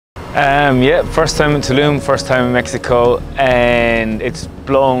Yeah, first time in Tulum, first time in Mexico, and it's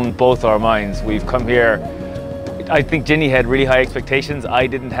blown both our minds. We've come here, I think Ginny had really high expectations. I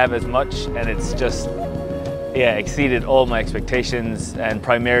didn't have as much, and it's just, yeah, exceeded all my expectations. And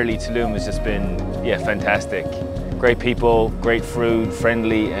primarily Tulum has just been, yeah, fantastic. Great people, great food,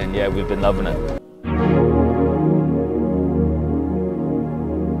 friendly, and yeah, we've been loving it.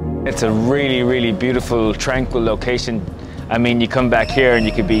 It's a really, really beautiful, tranquil location. I mean, you come back here and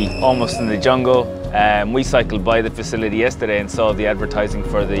you could be almost in the jungle. We cycled by the facility yesterday and saw the advertising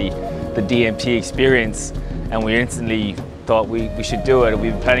for the DMT experience, and we instantly thought we should do it.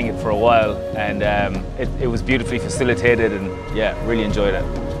 We've been planning it for a while, and it was beautifully facilitated, and yeah, really enjoyed it.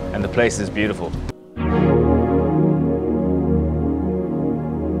 And the place is beautiful.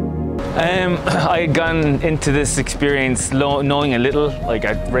 I had gone into this experience knowing a little, like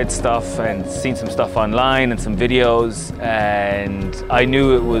I'd read stuff and seen some stuff online and some videos, and I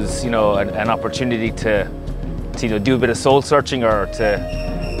knew it was, an opportunity to do a bit of soul searching or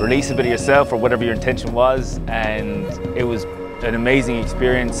to release a bit of yourself or whatever your intention was, and it was an amazing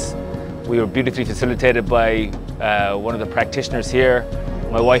experience. We were beautifully facilitated by one of the practitioners here.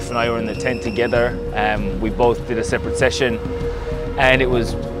 My wife and I were in the tent together. We both did a separate session, and it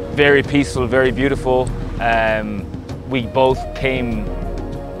was very peaceful, very beautiful. We both came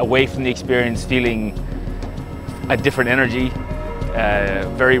away from the experience feeling a different energy,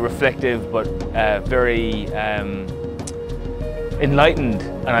 very reflective, but very enlightened.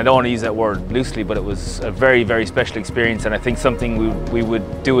 And I don't want to use that word loosely, but it was a very, very special experience. And I think something we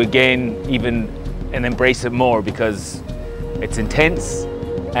would do again, and embrace it more, because it's intense.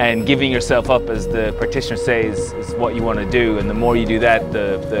 And giving yourself up, as the practitioner says, is what you want to do. And the more you do that,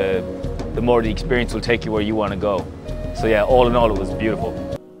 the more the experience will take you where you want to go. So yeah, all in all, it was beautiful.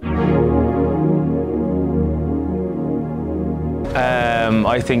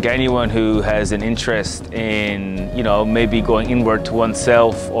 I think anyone who has an interest in, maybe going inward to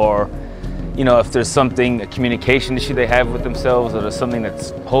oneself, or, if there's a communication issue they have with themselves, or there's something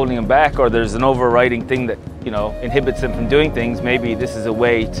that's holding them back, or there's an overriding thing that, inhibits them from doing things, maybe this is a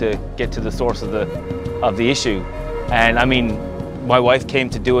way to get to the source of the issue. And I mean, my wife came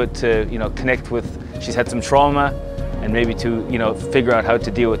to do it to, connect with, she's had some trauma, and maybe to, figure out how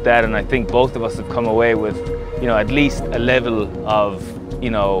to deal with that. And I think both of us have come away with, at least a level of,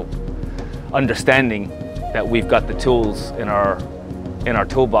 understanding that we've got the tools in our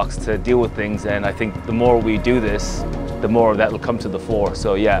toolbox to deal with things. And I think the more we do this, the more of that will come to the fore.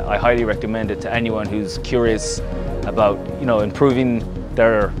 So yeah, I highly recommend it to anyone who's curious about, improving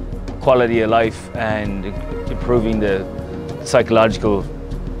their quality of life and improving the psychological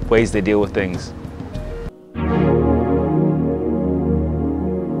ways they deal with things.